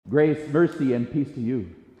Grace, mercy, and peace to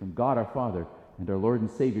you from God our Father and our Lord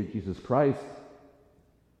and Savior Jesus Christ.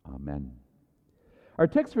 Amen. Our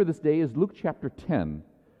text for this day is Luke chapter 10,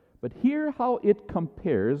 but hear how it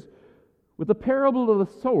compares with the parable of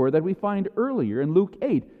the sower that we find earlier in Luke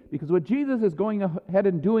 8, because what Jesus is going ahead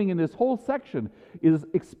and doing in this whole section is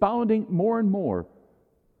expounding more and more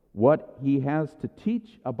what he has to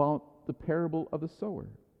teach about the parable of the sower.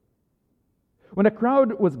 When a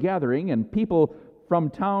crowd was gathering and people from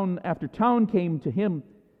town after town came to him,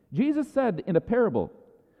 Jesus said in a parable,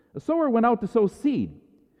 "A sower went out to sow seed,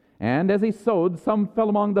 and as he sowed, some fell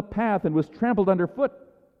along the path and was trampled underfoot,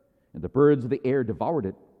 and the birds of the air devoured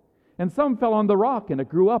it. And some fell on the rock, and it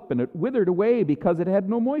grew up, and it withered away because it had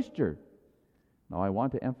no moisture." Now I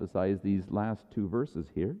want to emphasize these last two verses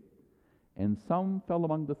here. "And some fell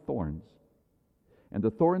among the thorns, and the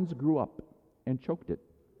thorns grew up and choked it.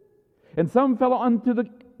 And some fell onto the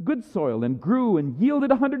good soil and grew and yielded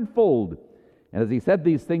 100-fold. And as he said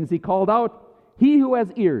these things, he called out, 'He who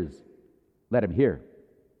has ears, let him hear.'"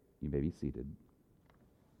 You may be seated.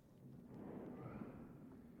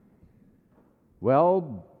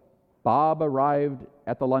 Well, Bob arrived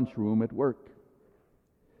at the lunchroom at work.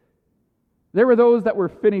 There were those that were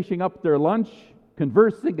finishing up their lunch,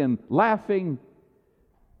 conversing and laughing.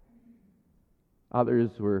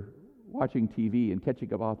 Others were watching TV and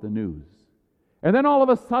catching about the news. And then all of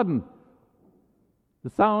a sudden, the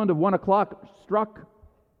sound of 1 o'clock struck,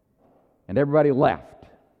 and everybody left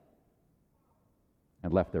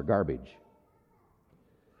their garbage.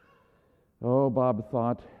 Oh, Bob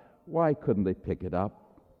thought, why couldn't they pick it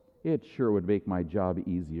up? It sure would make my job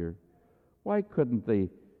easier. Why couldn't they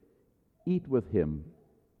eat with him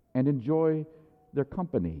and enjoy their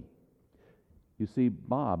company? You see,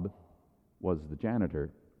 Bob was the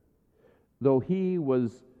janitor. Though he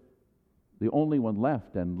was the only one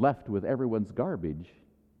left and left with everyone's garbage,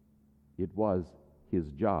 it was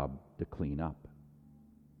his job to clean up.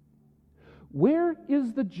 Where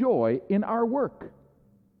is the joy in our work?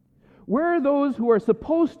 Where are those who are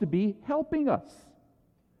supposed to be helping us?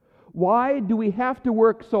 Why do we have to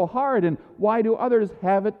work so hard, and why do others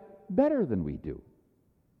have it better than we do?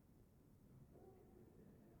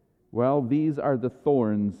 Well, these are the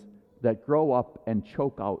thorns that grow up and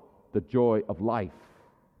choke out the joy of life.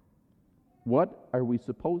 What are we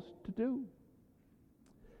supposed to do?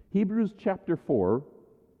 Hebrews chapter 4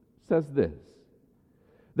 says this,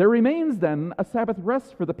 "There remains then a Sabbath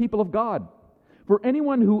rest for the people of God. For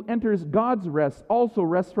anyone who enters God's rest also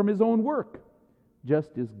rests from his own work,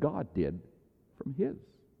 just as God did from his."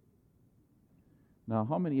 Now,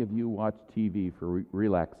 how many of you watch TV for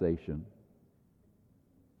relaxation?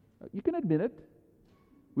 You can admit it.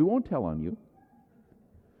 We won't tell on you.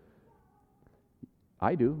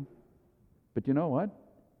 I do. But you know what?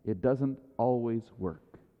 It doesn't always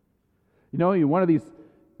work. You know, in one of these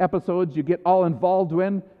episodes you get all involved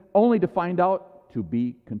in, only to find out to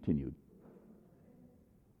be continued.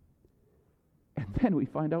 And then we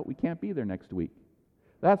find out we can't be there next week.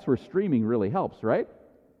 That's where streaming really helps, right?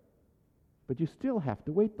 But you still have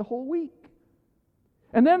to wait the whole week.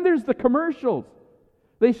 And then there's the commercials.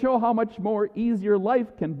 They show how much more easier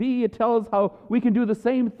life can be. It tells how we can do the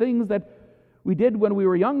same things that we did when we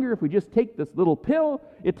were younger if we just take this little pill.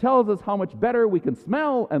 It tells us how much better we can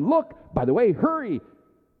smell and look. By the way, hurry,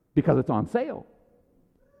 because it's on sale.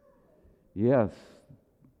 Yes,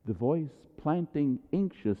 the voice planting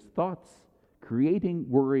anxious thoughts, creating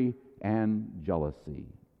worry and jealousy.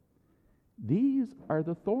 These are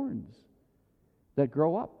the thorns that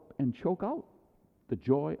grow up and choke out the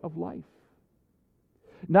joy of life.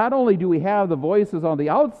 Not only do we have the voices on the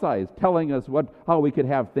outside telling us how we could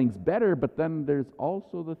have things better, but then there's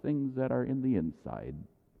also the things that are in the inside.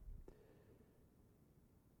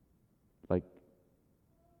 Like,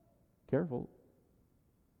 careful,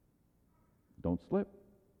 don't slip.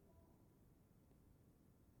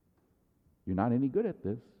 You're not any good at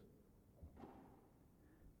this.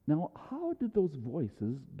 Now, how did those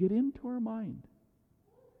voices get into our mind?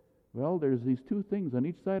 Well, there's these two things on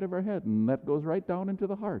each side of our head, and that goes right down into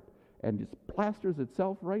the heart and just plasters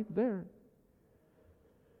itself right there,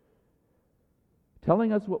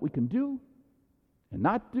 telling us what we can do and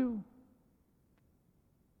not do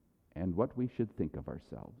and what we should think of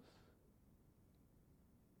ourselves.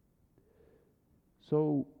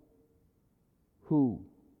 So, who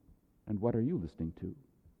and what are you listening to?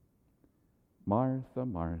 "Martha,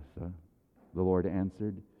 Martha," the Lord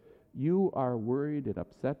answered, "you are worried and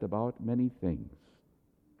upset about many things."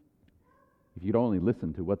 If you'd only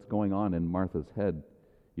listen to what's going on in Martha's head,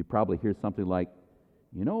 you'd probably hear something like,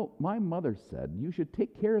 "You know, my mother said you should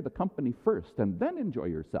take care of the company first and then enjoy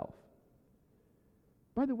yourself."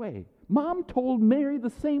 By the way, Mom told Mary the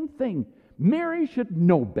same thing. Mary should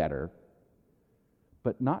know better.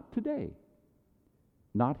 But not today.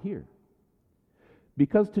 Not here.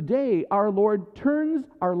 Because today our Lord turns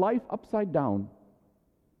our life upside down.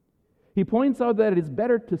 He points out that it is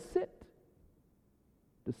better to sit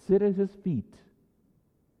at his feet,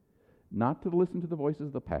 not to listen to the voices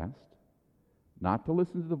of the past, not to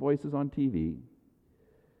listen to the voices on TV,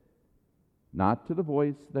 not to the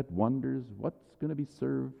voice that wonders what's going to be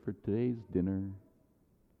served for today's dinner,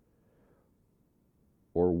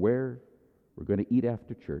 or where we're going to eat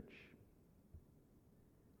after church.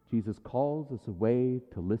 Jesus calls us away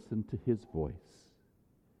to listen to his voice,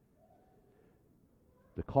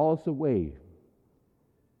 to call us away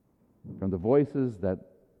from the voices that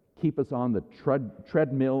keep us on the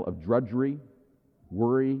treadmill of drudgery,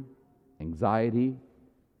 worry, anxiety,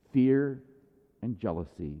 fear, and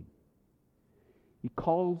jealousy. He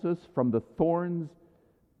calls us from the thorns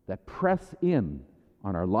that press in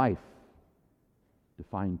on our life to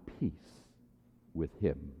find peace with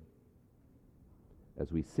him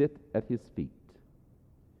as we sit at his feet.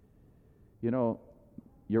 You know,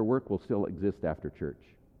 your work will still exist after church.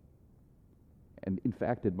 And in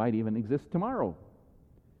fact, it might even exist tomorrow.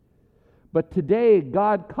 But today,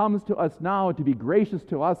 God comes to us now to be gracious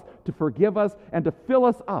to us, to forgive us, and to fill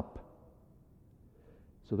us up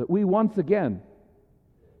so that we once again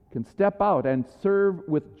can step out and serve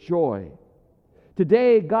with joy.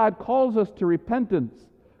 Today, God calls us to repentance,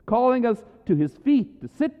 calling us to his feet, to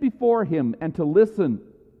sit before him and to listen.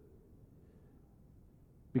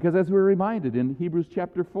 Because as we're reminded in Hebrews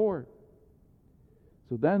chapter 4,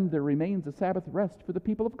 so then there remains a Sabbath rest for the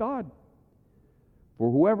people of God.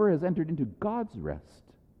 For whoever has entered into God's rest,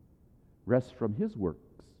 rests from his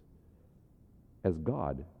works, as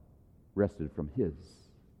God rested from his.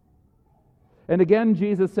 And again,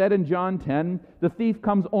 Jesus said in John 10, the thief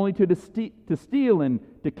comes only to steal and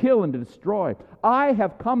to kill and to destroy. I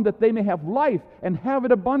have come that they may have life and have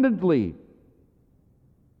it abundantly.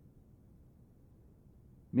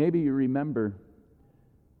 Maybe you remember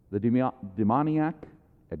the demoniac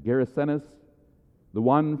at Gerasenes, the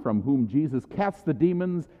one from whom Jesus cast the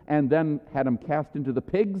demons and then had him cast into the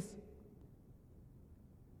pigs.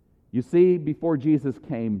 You see, before Jesus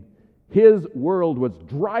came, his world was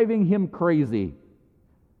driving him crazy.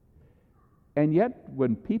 And yet,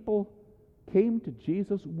 when people came to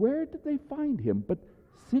Jesus, where did they find him but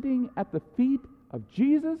sitting at the feet of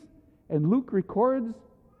Jesus? And Luke records,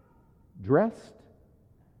 dressed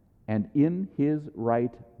and in his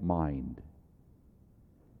right mind.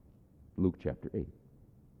 Luke chapter 8.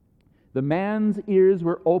 The man's ears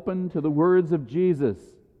were open to the words of Jesus.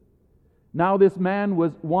 Now this man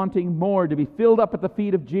was wanting more, to be filled up at the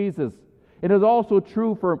feet of Jesus. It is also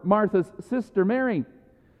true for Martha's sister Mary.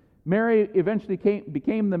 Mary eventually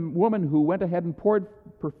became the woman who went ahead and poured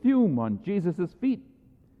perfume on Jesus' feet.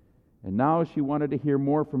 And now she wanted to hear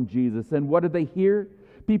more from Jesus. And what did they hear?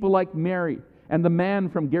 People like Mary and the man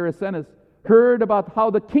from Gerasenes heard about how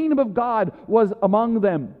the kingdom of God was among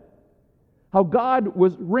them, how God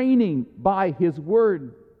was reigning by his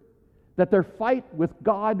word, that their fight with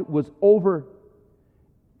God was over,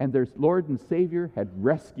 and their Lord and Savior had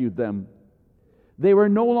rescued them. They were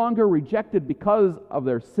no longer rejected because of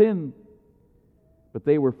their sin, but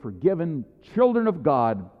they were forgiven children of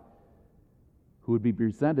God who would be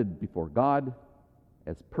presented before God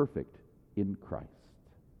as perfect in Christ.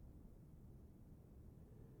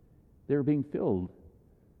 They were being filled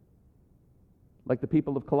like the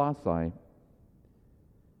people of Colossae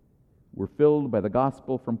were filled by the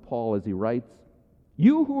gospel from Paul as he writes,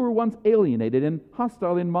 "You who were once alienated and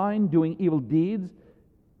hostile in mind, doing evil deeds,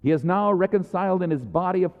 he has now reconciled in his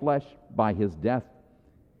body of flesh by his death,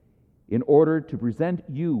 in order to present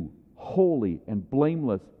you holy and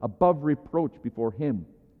blameless, above reproach before him,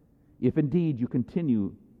 if indeed you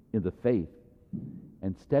continue in the faith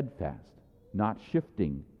and steadfast, not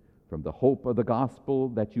shifting from the hope of the gospel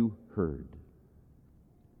that you heard."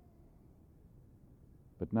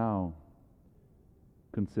 But now,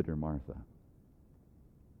 consider Martha.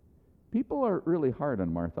 People are really hard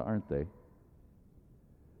on Martha, aren't they?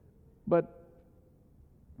 But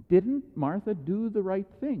didn't Martha do the right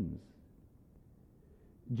things?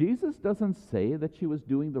 Jesus doesn't say that she was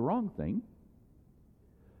doing the wrong thing.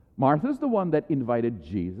 Martha's the one that invited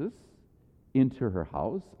Jesus into her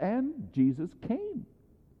house, and Jesus came.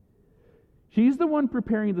 She's the one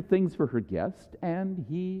preparing the things for her guest, and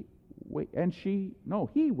he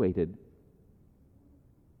waited.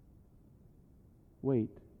 Wait.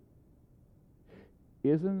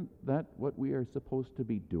 Isn't that what we are supposed to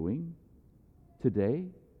be doing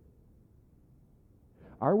today?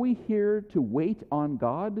 Are we here to wait on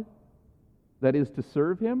God? That is, to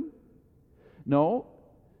serve Him? No.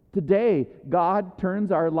 Today, God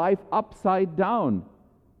turns our life upside down.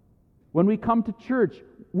 When we come to church,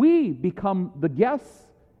 we become the guests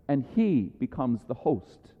and He becomes the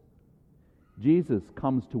host. Jesus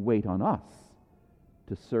comes to wait on us,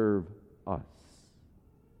 to serve us.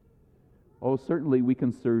 Oh, certainly we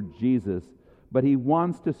can serve Jesus, but He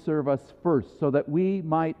wants to serve us first so that we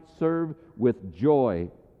might serve with joy.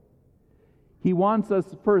 He wants us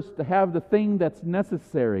first to have the thing that's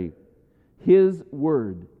necessary, His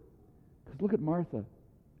Word. Because look at Martha.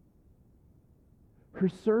 Her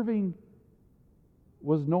serving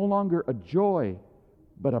was no longer a joy,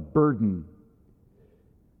 but a burden.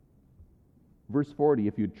 Verse 40,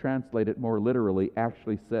 if you translate it more literally,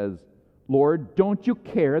 actually says, Lord, don't you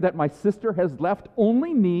care that my sister has left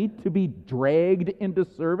only me to be dragged into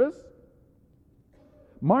service?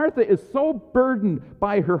 Martha is so burdened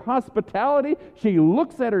by her hospitality, she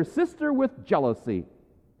looks at her sister with jealousy.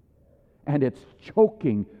 And it's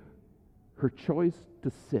choking her choice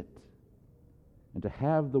to sit and to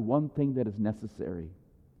have the one thing that is necessary.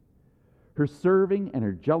 Her serving and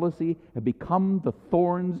her jealousy have become the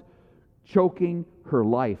thorns choking her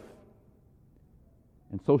life.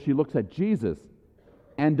 And so she looks at Jesus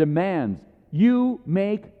and demands, you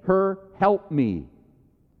make her help me.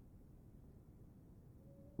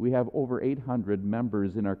 We have over 800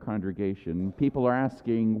 members in our congregation. People are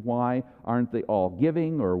asking, why aren't they all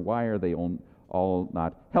giving, or why are they all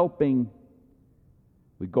not helping?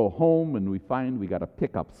 We go home and we find we got to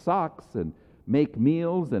pick up socks and make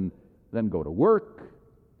meals and then go to work.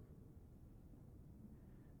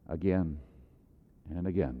 Again and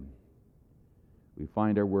again, we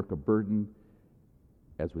find our work a burden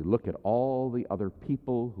as we look at all the other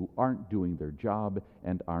people who aren't doing their job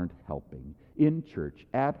and aren't helping. In church,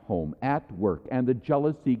 at home, at work, and the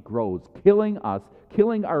jealousy grows, killing us,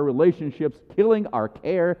 killing our relationships, killing our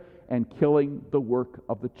care, and killing the work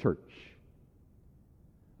of the church.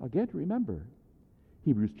 Again, remember,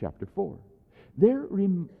 Hebrews chapter 4. There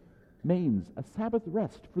remains a Sabbath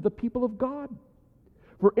rest for the people of God.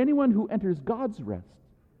 For anyone who enters God's rest,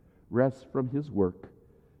 rests from his work,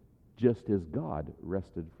 just as God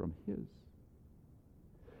rested from his.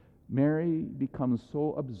 Mary becomes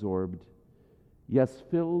so absorbed, yes,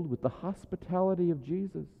 filled with the hospitality of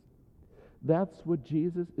Jesus. That's what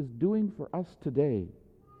Jesus is doing for us today.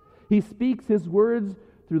 He speaks His words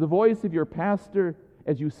through the voice of your pastor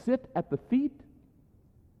as you sit at the feet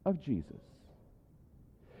of Jesus.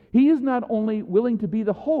 He is not only willing to be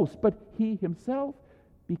the host, but He Himself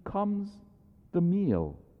becomes the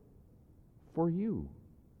meal for you.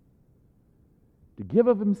 To give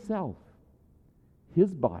of Himself,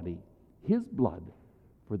 His body, His blood,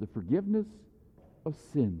 for the forgiveness of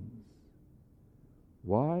sins.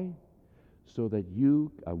 Why? So that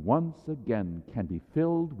you once again can be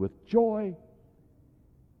filled with joy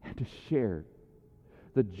and to share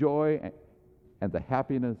the joy and the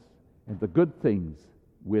happiness and the good things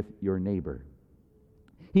with your neighbor.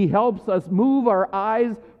 He helps us move our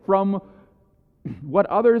eyes from what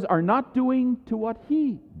others are not doing to what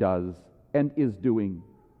He does and is doing.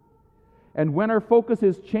 And when our focus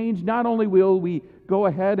is changed, not only will we go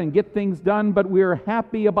ahead and get things done, but we are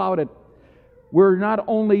happy about it. We're not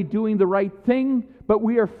only doing the right thing, but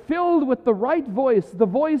we are filled with the right voice, the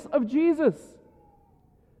voice of Jesus.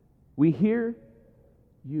 We hear,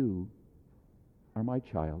 you are my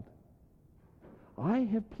child. I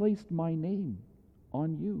have placed my name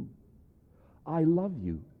on you. I love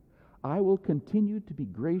you. I will continue to be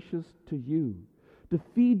gracious to you, to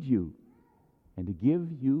feed you, and to give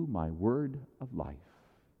you my word of life.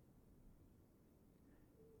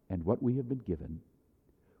 And what we have been given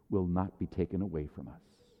will not be taken away from us.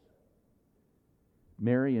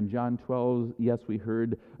 Mary in John 12, yes, we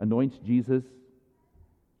heard, anoints Jesus,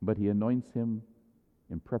 but He anoints Him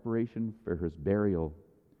in preparation for His burial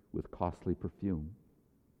with costly perfume.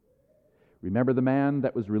 Remember the man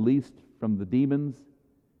that was released from the demons?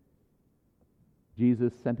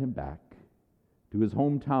 Jesus sent him back to his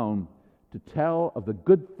hometown to tell of the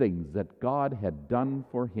good things that God had done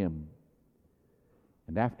for him.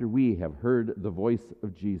 And after we have heard the voice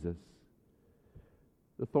of Jesus,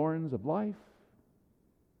 the thorns of life,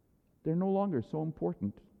 they're no longer so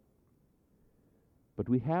important. But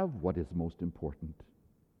we have what is most important,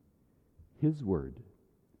 His Word,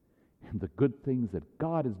 and the good things that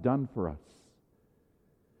God has done for us.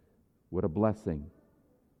 What a blessing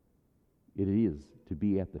it is to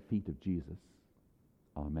be at the feet of Jesus.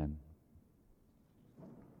 Amen.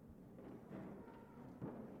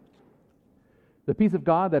 The peace of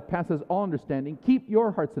God that passes all understanding, keep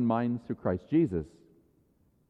your hearts and minds through Christ Jesus.